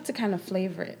 You have to kind of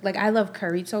flavor it. Like, I love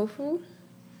curry tofu.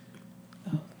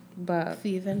 Oh. But,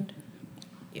 Seasoned.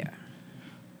 yeah.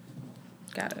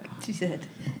 Gotta She said.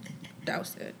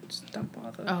 douse it. Just dump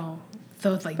all the... Oh.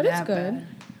 So it's like But that it's good. bad.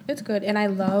 It's good. And I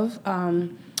love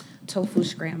tofu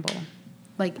scramble.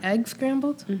 Like egg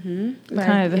scrambled? Mm-hmm.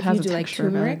 kind of if has you a do like texture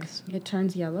of turmeric, eggs. it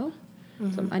turns yellow.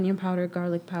 Some onion powder,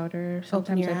 garlic powder. Open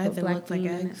Sometimes your I eyes, put it black looks like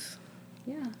bean in it. eggs.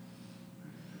 Yeah.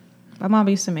 My mom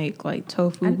used to make like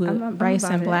tofu with I'm rice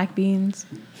about and it. black beans,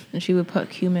 and she would put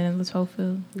cumin in the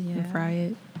tofu Yeah. and fry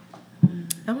it.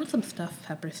 I want some stuffed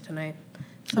peppers tonight.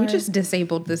 We Sorry. just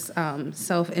disabled this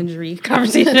self-injury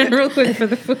conversation real quick for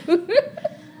the food.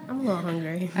 I'm a little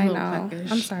hungry. I I'm a little know.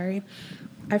 peckish. I'm sorry.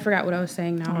 I forgot what I was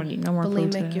saying I now. don't need no more food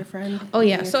Bulimic, today. your friend. Oh,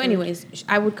 yeah. Your So food. anyways,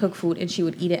 I would cook food, and she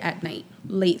would eat it at night.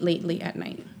 Late at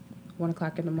night. 1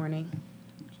 o'clock in the morning.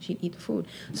 She'd eat the food.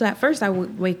 So at first, I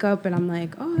would wake up, and I'm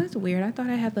like, oh, that's weird. I thought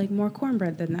I had, like, more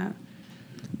cornbread than that.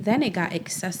 Then it got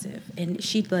excessive, and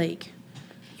she'd, like,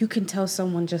 you can tell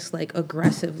someone just, like,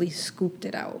 aggressively scooped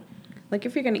it out. Like,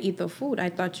 if you're going to eat the food, I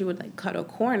thought you would, like, cut a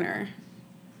corner.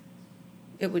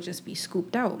 It would just be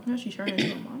scooped out. No, she's trying to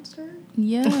be a monster.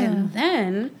 Yeah. And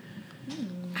then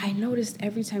I noticed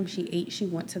every time she ate, she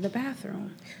went to the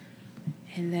bathroom.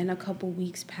 And then a couple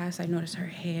weeks passed, I noticed her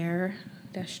hair,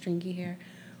 that stringy hair,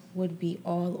 would be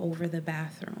all over the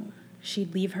bathroom.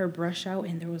 She'd leave her brush out,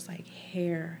 and there was, like,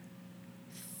 hair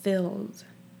filled.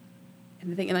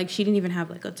 And like, she didn't even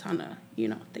have, like, a ton of,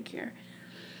 thick hair.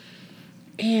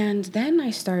 And then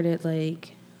I started,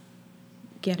 like,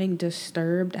 getting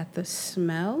disturbed at the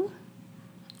smell,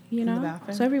 the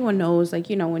bathroom? So everyone knows, like,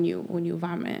 when you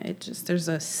vomit, it just, there's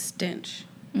a stench.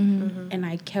 And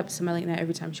I kept smelling that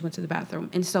every time she went to the bathroom.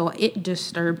 And so it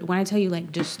disturbed, when I tell you,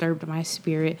 like, disturbed my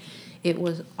spirit, it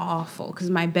was awful because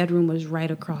my bedroom was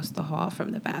right across the hall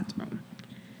from the bathroom.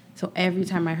 So every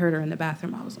time I heard her in the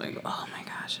bathroom, I was like, oh my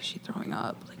gosh, is she throwing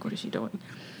up? Like, what is she doing?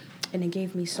 And it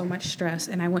gave me so much stress.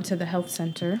 And I went to the health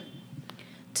center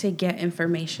to get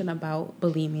information about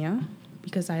bulimia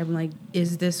because I'm like,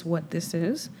 is this what this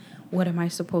is? What am I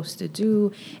supposed to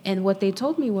do? And what they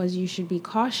told me was you should be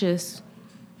cautious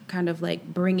kind of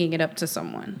like bringing it up to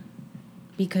someone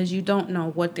because you don't know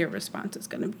what their response is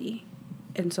going to be.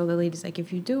 And so the lady's like,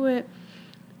 if you do it,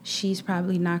 she's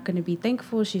probably not going to be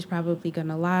thankful. She's probably going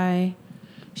to lie.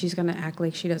 She's going to act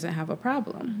like she doesn't have a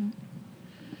problem.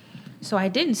 So I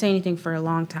didn't say anything for a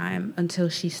long time until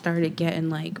she started getting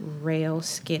like real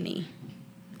skinny.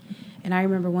 And I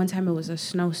remember one time it was a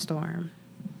snowstorm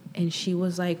and she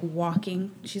was like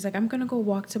walking. She's like, I'm going to go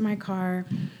walk to my car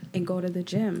and go to the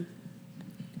gym.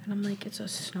 And I'm like, it's a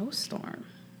snowstorm.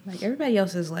 Like everybody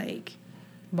else is like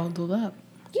Bundled up.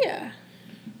 yeah.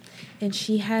 And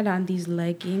she had on these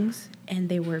leggings, and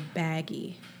they were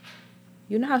baggy.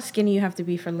 You know how skinny you have to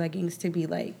be for leggings to be,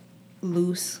 like,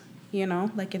 loose,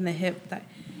 like in the hip.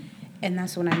 And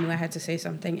that's when I knew I had to say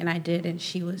something, and I did, and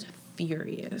she was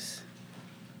furious.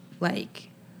 Like,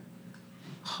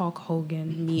 Hulk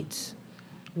Hogan meets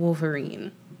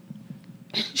Wolverine.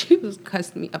 She was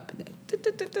cussing me up. And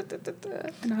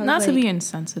I was Not to like, be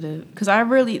insensitive, because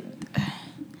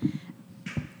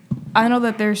I know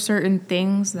that there's certain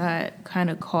things that kind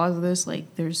of cause this.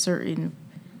 Like, there's certain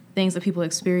things that people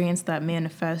experience that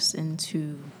manifest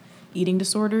into eating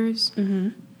disorders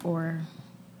or,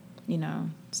 you know,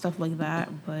 stuff like that.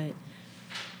 But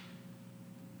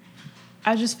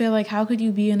I just feel like, how could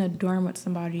you be in a dorm with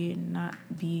somebody and not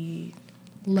be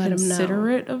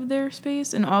considerate of their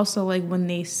space? And also, like, when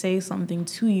they say something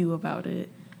to you about it,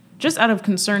 just out of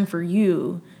concern for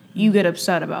you, you get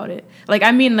upset about it. Like,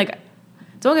 I mean, like,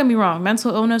 don't get me wrong,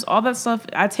 mental illness, all that stuff,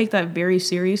 I take that very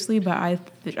seriously, but I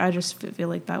just feel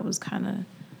like that was kind of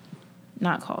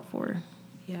not called for.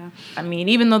 Yeah. I mean,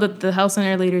 even though the health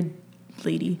center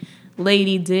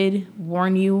lady did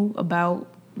warn you about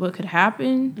what could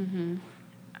happen,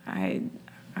 I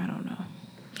don't know.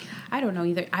 I don't know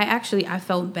either. I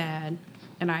felt bad.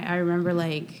 And I remember,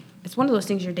 like, it's one of those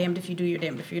things, you're damned if you do, you're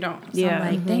damned if you don't. So Yeah.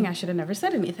 I'm like, dang, I should have never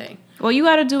said anything. Well, you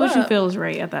got to do what you But feel is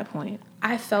right at that point.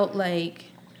 I felt like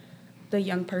the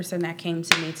young person that came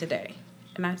to me today.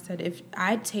 And I said, if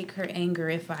I'd take her anger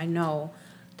if I know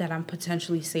that I'm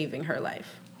potentially saving her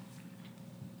life.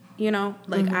 You know,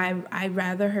 like I'd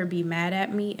rather her be mad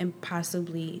at me and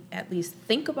possibly at least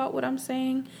think about what I'm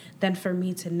saying than for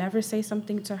me to never say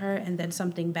something to her and then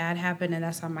something bad happen and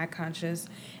that's on my conscience.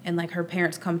 And like her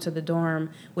parents come to the dorm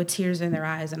with tears in their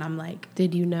eyes and I'm like,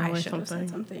 Did you know I or should have said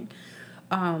something?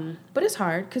 something. But it's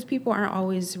hard because people aren't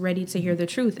always ready to hear the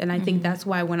truth. And I think that's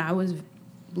why when I was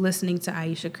listening to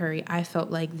Ayesha Curry, I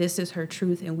felt like this is her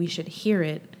truth and we should hear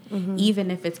it even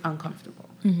if it's uncomfortable.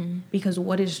 Because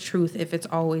what is truth if it's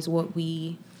always what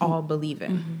we all believe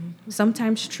in?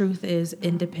 Sometimes truth is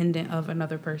independent of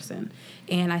another person.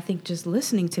 And I think just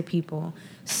listening to people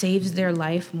saves their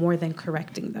life more than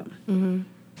correcting them.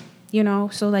 You know?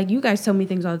 So, like, you guys tell me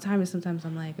things all the time, and sometimes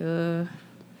I'm like,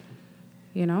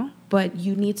 you know? But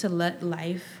you need to let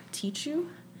life teach you,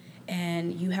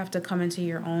 and you have to come into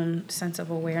your own sense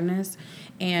of awareness.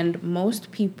 And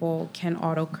most people can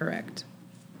autocorrect.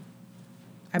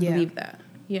 I believe that.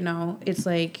 You know, it's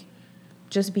like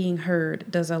just being heard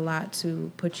does a lot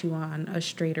to put you on a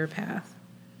straighter path.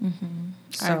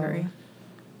 So I agree.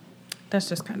 That's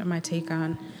just kind of my take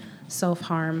on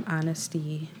self-harm,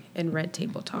 honesty, and red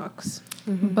table talks.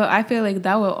 But I feel like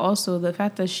that will also, the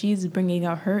fact that she's bringing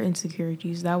out her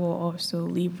insecurities, that will also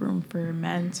leave room for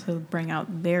men to bring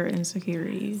out their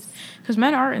insecurities. Because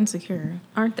men are insecure.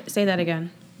 Say that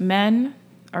again. Men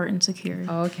are insecure.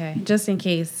 Oh, okay. Just in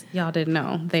case y'all didn't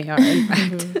know, they are, in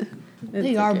fact.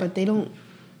 They are, but they don't.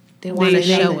 They want to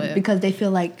show it it. because they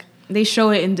feel like They show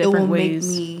it in it different will ways.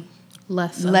 make me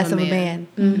Less less of a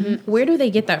man. Where do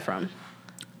they get that from?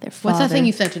 Their What's that father. thing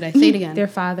you said today? Say it again. Their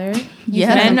father?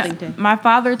 Yeah. said Men, something, Tim. my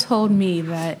father told me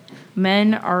that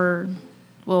men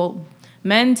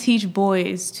teach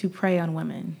boys to prey on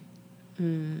women.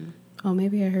 Oh,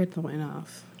 maybe I heard something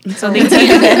else. So they teach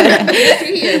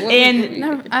and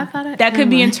No, I thought that could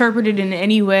be interpreted in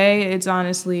any way. It's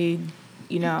honestly,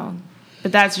 you know,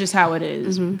 but that's just how it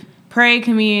is. Prey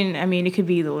can mean, I mean, it could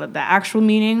be the actual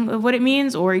meaning of what it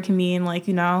means, or it can mean like,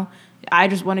 you know, I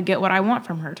just want to get what I want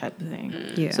from her type of thing.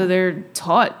 Yeah. So they're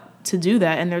taught to do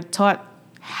that, and they're taught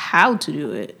how to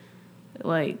do it,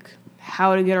 like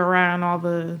how to get around all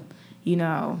the, you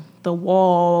know, the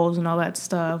walls and all that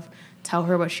stuff. Tell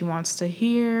her what she wants to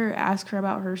hear, ask her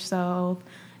about herself,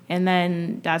 and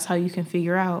then that's how you can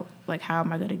figure out, like, how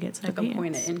am I going to get to Like the a pants?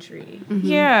 point of entry.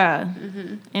 Yeah.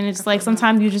 And it's like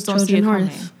sometimes you just don't see it Trojan coming.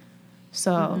 horse.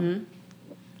 So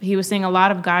he was saying a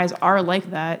lot of guys are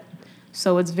like that,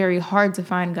 so it's very hard to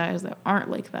find guys that aren't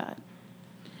like that.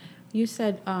 You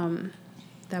said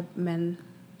that men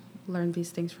learn these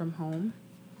things from home.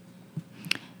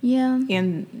 Yeah.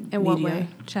 In In what media. way?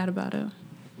 Chat about it.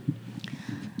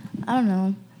 I don't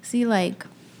know. See, like,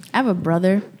 I have a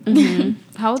brother,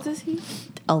 How old is he?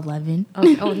 11.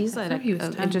 Oh, he's at he was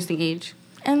an 10. interesting age.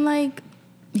 And, like,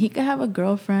 he could have a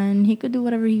girlfriend. He could do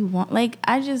whatever he wants. Like,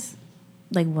 I just,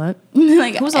 like, what?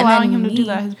 Like, Who's and allowing then him to do me-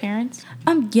 that? His parents?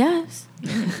 Yes.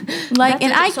 Like,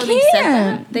 and I so can't. They said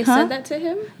that? They said that to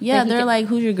him? Yeah, Like, he they're can- like,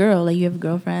 who's your girl? Like, you have a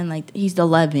girlfriend? Like, he's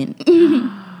 11.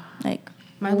 Like,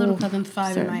 My little cousin's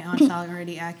 5 and sir. my aunt's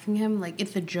already asking him. Like,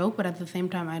 it's a joke, but at the same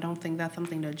time, I don't think that's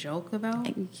something to joke about.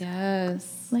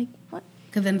 Yes. like, what?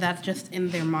 Because then that's just in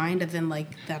their mind, as in, like,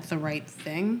 that's the right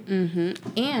thing.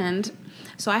 And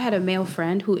so I had a male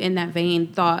friend who, in that vein,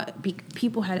 thought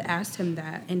people had asked him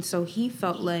that. And so he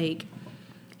felt like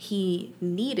he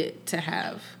needed to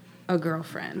have a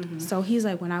girlfriend. So he's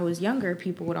like, when I was younger,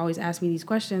 people would always ask me these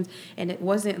questions. And it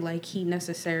wasn't like he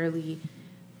necessarily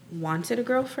wanted a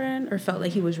girlfriend or felt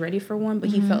like he was ready for one, but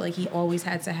he felt like he always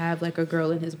had to have like a girl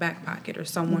in his back pocket or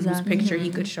someone whose picture he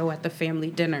could show at the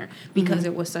family dinner because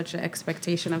it was such an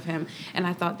expectation of him. And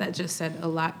I thought that just said a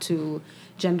lot to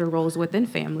gender roles within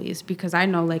families, because I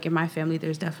know like in my family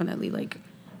there's definitely like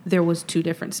there was two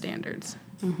different standards.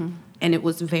 And it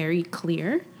was very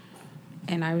clear.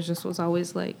 And I was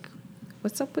always like,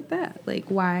 what's up with that? Like,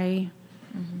 why?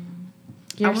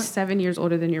 You're 7 years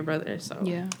older than your brother, so.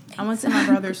 Yeah. I went to my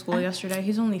brother's school yesterday.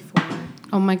 He's only 4.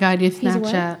 Oh my God, your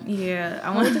Snapchat. Yeah.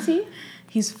 How old is he?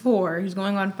 He's 4. He's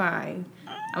going on 5.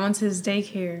 I went to his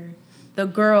daycare. The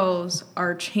girls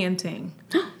are chanting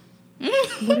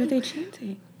What are they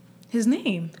chanting? his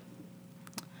name.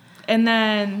 And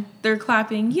then they're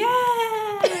clapping, yay!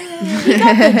 You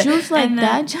got the juice like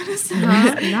that,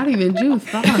 Jonathan? Not even juice.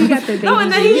 Stop. You got the baby No,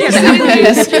 and then juice.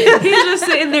 he's just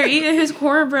sitting there eating his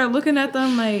cornbread, looking at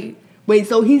them like, Wait,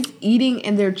 so he's eating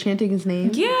and they're chanting his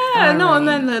name? yeah, no, and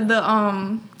then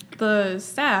the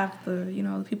staff,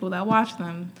 the people that watch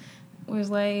them,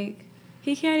 was like,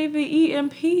 he can't even eat in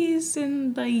peace,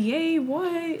 and the yay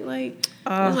what? Like, it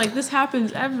was like, this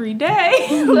happens every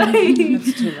day. Like,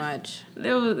 That's too much.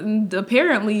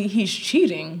 Apparently he's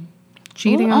cheating.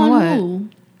 Cheating on what? Who?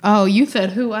 Oh, you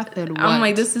said who? I said what? I'm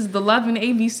like, this is the love and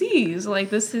ABCs. Like,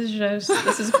 this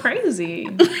is crazy.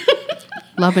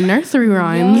 Love and nursery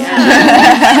rhymes.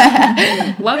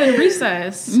 Love and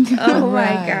recess. Oh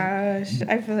my gosh.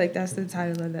 I feel like that's the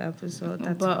title of the episode.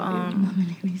 That's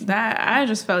That I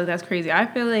just felt like that's crazy. I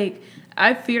feel like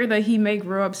I fear that he may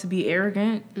grow up to be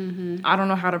arrogant. I don't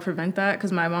know how to prevent that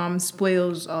because my mom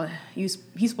spoils. She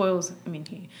spoils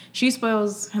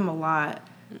him a lot.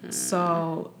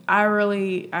 So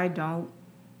I don't.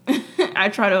 I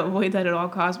try to avoid that at all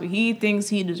costs. But he thinks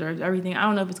he deserves everything. I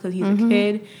don't know if it's because he's a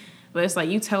kid, but it's like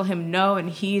you tell him no, and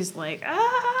he's like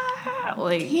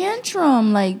like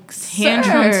Tantrum, like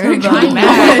tantrum sir. to the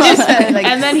max. Like,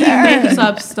 And then sir. he makes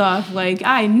up stuff like,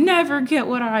 I never get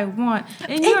what I want.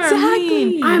 And you're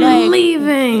mean. I'm Like,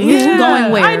 leaving. Yeah.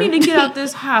 Going where? I need to get out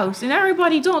this house. And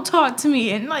everybody don't talk to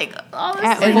me. And like, all this.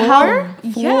 At like,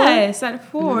 4? Yes, at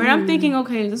 4. And I'm thinking,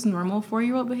 okay, is this normal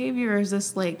 4-year-old behavior? Or is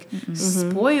this like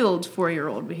spoiled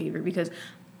 4-year-old behavior? Because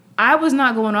I was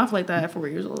not going off like that at 4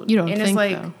 years old. You don't and think it's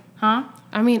like, so? huh?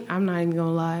 I mean, I'm not even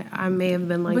gonna lie. I may have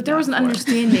been like, But there was an before.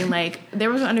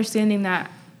 understanding, that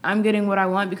I'm getting what I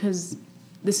want because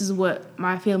this is what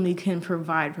my family can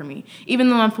provide for me. Even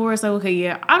though I'm 4, it's like, okay,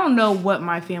 yeah, I don't know what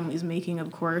my family's making, of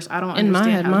course. I don't In my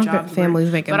understand head, how my jobs family's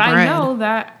work. making But bread. I know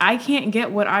that I can't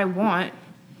get what I want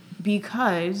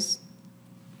because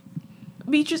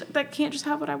that can't just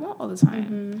have what I want all the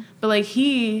time. But like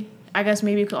I guess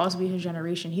maybe it could also be his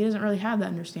generation. He doesn't really have that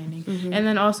understanding. And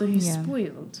then also he's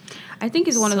spoiled. I think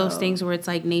it's one of those things where it's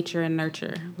like nature and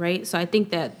nurture, right? So I think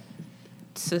that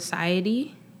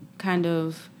society kind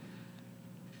of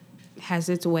has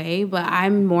its way, but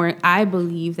I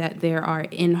believe that there are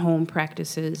in-home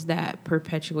practices that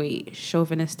perpetuate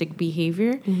chauvinistic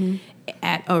behavior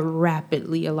at a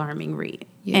rapidly alarming rate.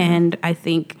 Yeah. And I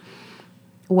think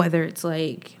whether it's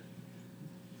like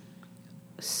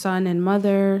son and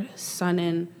mother, son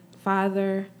and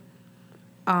father,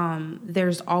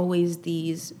 there's always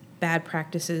these bad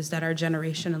practices that are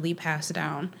generationally passed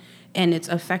down, and it's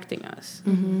affecting us.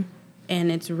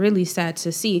 And it's really sad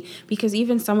to see because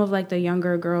even some of like the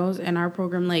younger girls in our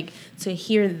program, like to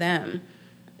hear them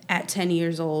at 10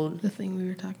 years old, The thing we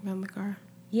were talking about in the car.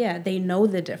 yeah, they know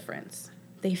the difference.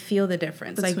 They feel the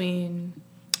difference. Between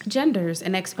Genders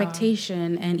and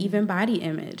expectation and even body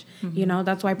image. You know,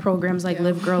 that's why programs like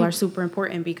Live Girl are super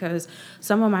important because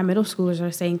some of my middle schoolers are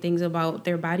saying things about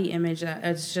their body image that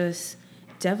it's just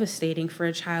devastating for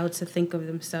a child to think of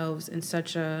themselves in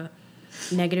such a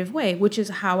negative way, which is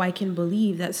how I can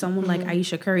believe that someone like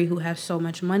Ayesha Curry, who has so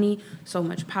much money, so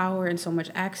much power, and so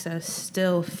much access,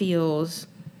 still feels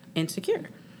insecure.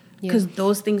 Because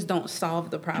those things don't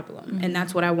solve the problem. And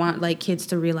that's what I want like kids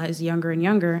to realize younger and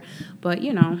younger. But,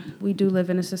 you know, we do live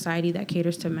in a society that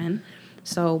caters to men.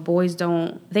 So boys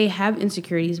they have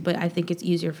insecurities, but I think it's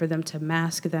easier for them to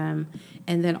mask them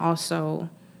and then also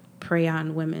prey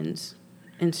on women's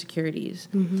insecurities.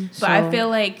 But I feel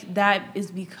like that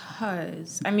is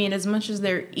because, I mean, as much as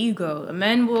their ego,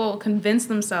 men will convince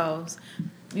themselves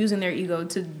using their ego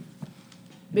to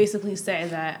basically say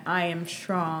that I am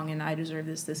strong and I deserve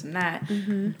this, this, and that.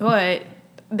 But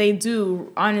they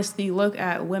do honestly look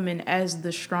at women as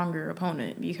the stronger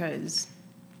opponent because...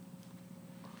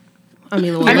 I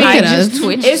mean, I just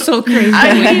twitched. It's so crazy.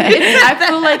 I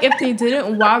feel like if they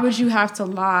didn't, why would you have to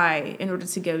lie in order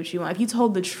to get what you want? If you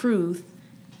told the truth,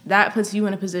 that puts you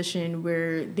in a position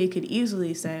where they could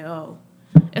easily say, oh,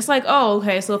 it's like, oh,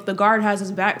 okay, so if the guard has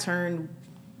his back turned,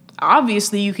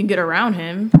 obviously you can get around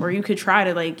him or you could try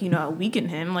to like, you know, weaken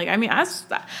him. Like, I mean, that's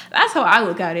how I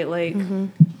look at it. Like,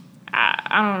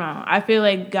 I don't know. I feel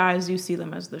like guys, you see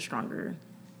them as the stronger.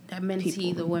 That men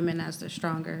see the women as the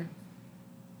stronger.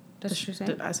 That's what you're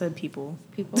saying? I said people.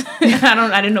 People.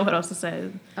 I didn't know what else to say.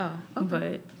 Oh, okay.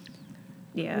 But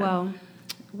yeah. Well,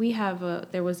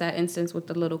 there was that instance with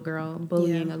the little girl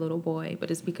bullying a little boy,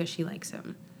 but it's because she likes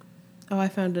him. Oh, I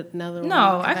found another one.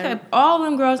 No, I kept all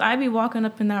them girls. I be walking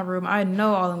up in that room. I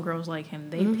know all them girls like him.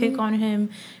 They pick on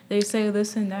him. They say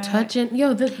this and that. Touching.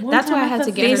 Yo, that's why I had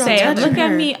to get They her say, touching look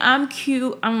at me, I'm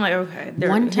cute. I'm like, okay.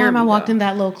 One time I walked in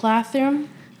that little classroom.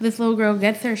 This little girl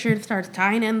gets her shirt, starts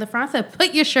tying it in the front. I said,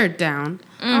 put your shirt down.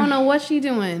 I don't know what she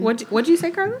doing. What'd you say,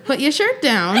 Carla? Put your shirt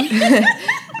down.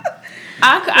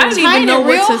 I didn't even know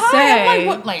what to say. I'm like,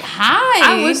 what? Like,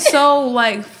 hi. I was so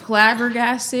like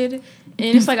flabbergasted.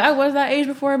 And it's like I was that age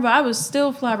before, but I was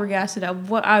still flabbergasted at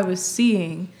what I was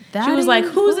seeing. She was like,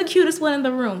 "Who's the cutest one in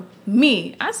the room?"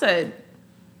 Me. I said,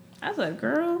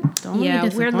 "Girl, don't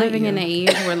we're living in an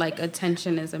age where like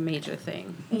attention is a major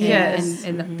thing. Yes,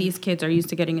 and these kids are used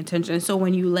to getting attention. So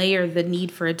when you layer the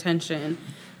need for attention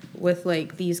with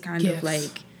like these kind of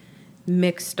like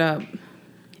mixed up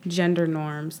gender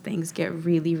norms, things get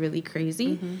really, really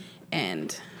crazy,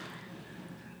 and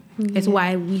it's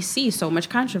why we see so much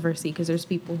controversy, because there's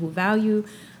people who value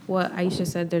what Ayesha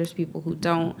said, there's people who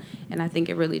don't, and I think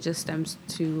it really just stems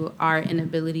to our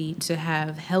inability to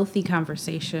have healthy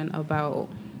conversation about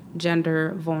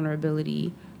gender,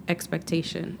 vulnerability,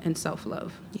 expectation, and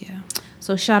self-love. Yeah.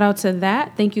 So shout out to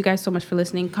that. Thank you guys so much for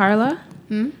listening. Carla,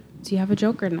 do you have a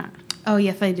joke or not? Oh,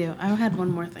 yes, I do. I had one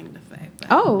more thing to say.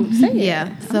 But say it.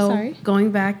 Yeah. So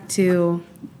going back to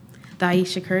the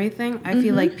Ayesha Curry thing, I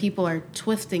feel like people are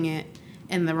twisting it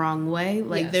in the wrong way.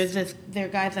 Like there are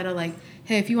guys that are like,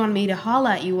 hey, if you want me to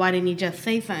holla at you, why didn't you just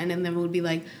say something? And then it would be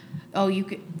like, oh, you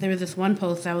could. There was this one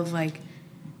post that was like,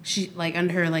 she like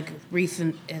under her like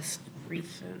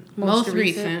most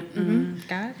recent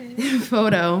Got it.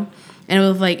 photo, and it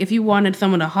was like, if you wanted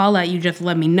someone to holla at you, just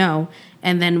let me know.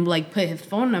 And then like put his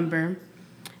phone number,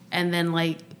 and then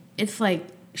like it's like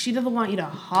she doesn't want you to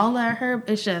holla at her.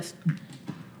 It's just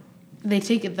they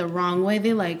take it the wrong way.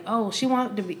 They like, oh, she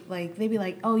wanted to be like, they be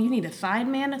like, oh, you need a side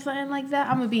man or something like that.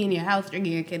 I'm gonna be in your house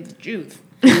drinking your kid's juice.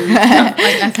 Like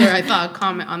that's where I saw a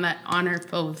comment on that on her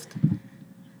post.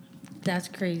 That's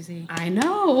crazy. I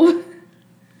know.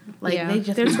 Like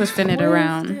they're twisting it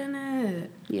around.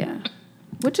 Yeah.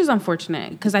 Which is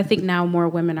unfortunate, because I think now more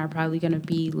women are probably going to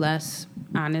be less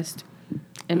honest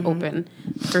and open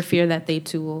for fear that they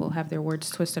too will have their words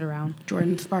twisted around.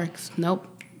 Jordan Sparks. Nope.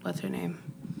 What's her name?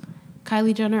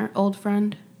 Kylie Jenner, old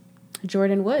friend.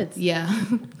 Jordan Woods. Yeah.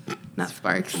 Not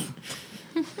Sparks.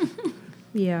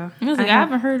 Yeah. I was like, I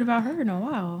haven't heard about her in a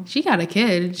while. She got a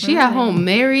kid. She at home,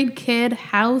 married, kid,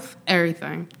 house,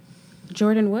 everything.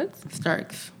 Jordan Woods?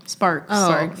 Sparks. Oh,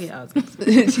 Sparks. Yeah.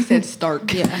 She said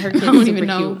Stark. Yeah, her I kid's don't super even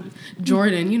know cute.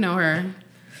 Jordan. You know her.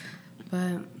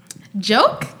 But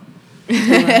joke.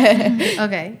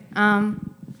 Okay.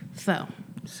 So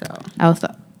I was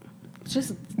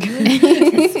Just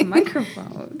this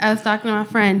microphone. I was talking to my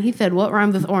friend. He said, "What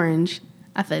rhymes with orange?"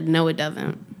 I said, "No, it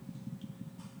doesn't."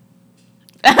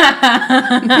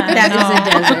 That is a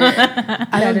desert.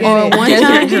 I don't get it. One Desert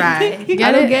time, dry. Get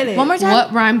I don't it? get it. One more time.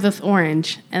 What rhymes with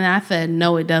orange? And I said,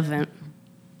 "No, it doesn't."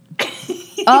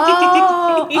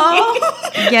 Oh,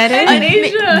 Get it?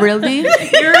 Ayesha. really?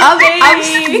 I'm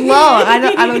slow.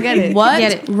 I don't get it. What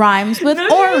Get it. rhymes with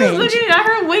Look orange? at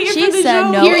her waiting She for the said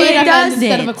joke. no. Period It doesn't.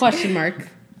 instead of a question mark.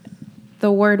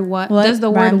 The word what? What Does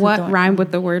the word rhymes with what orange? rhyme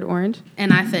with the word orange?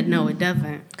 And I said, "No, it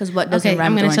doesn't." Because what doesn't Okay, rhyme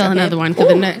I'm with going to orange? tell Okay. another one. Cause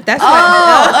the next. That's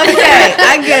Oh, okay.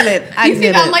 I get it. I You see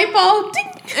get that it. light bulb? Ding.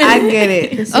 I get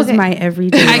it. This Okay. is my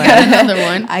everyday I life. got another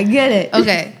one. I get it.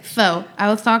 Okay, so I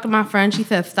was talking to my friend. She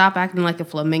said, "Stop acting like a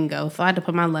flamingo." So I had to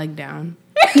put my leg down.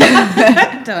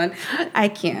 Done. I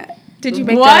can't. Did you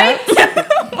make that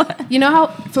up? You know how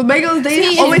Flamingos, they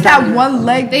See, always have one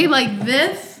leg. they like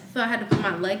this? So I had to put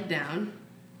my leg down.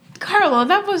 Carlo,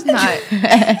 that was not.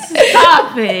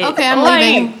 Stop it. Okay, I'm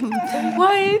leaving.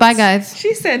 What? Bye, guys.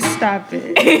 She said stop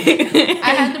it. I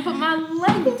had to put my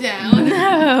leg down.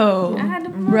 No. I had to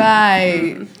put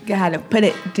Right. Gotta put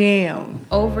it down.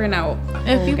 Over and out.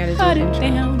 If you gotta do put an it intro.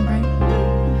 down right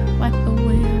now, like the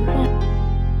way I want.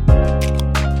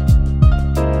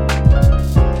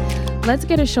 Let's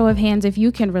get a show of hands if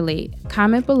you can relate.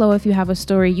 Comment below if you have a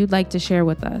story you'd like to share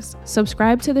with us.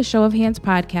 Subscribe to the Show of Hands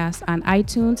podcast on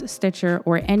iTunes, Stitcher,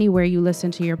 or anywhere you listen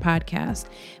to your podcast.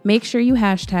 Make sure you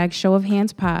hashtag Show of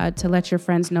Hands Pod to let your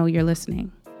friends know you're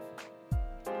listening.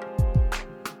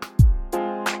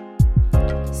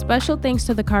 Special thanks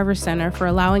to the Carver Center for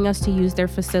allowing us to use their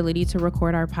facility to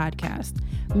record our podcast.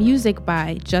 Music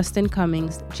by Justin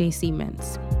Cummings, JC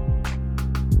Mintz.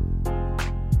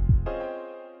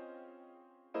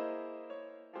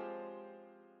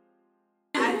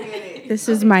 This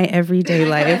is my everyday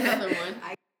life.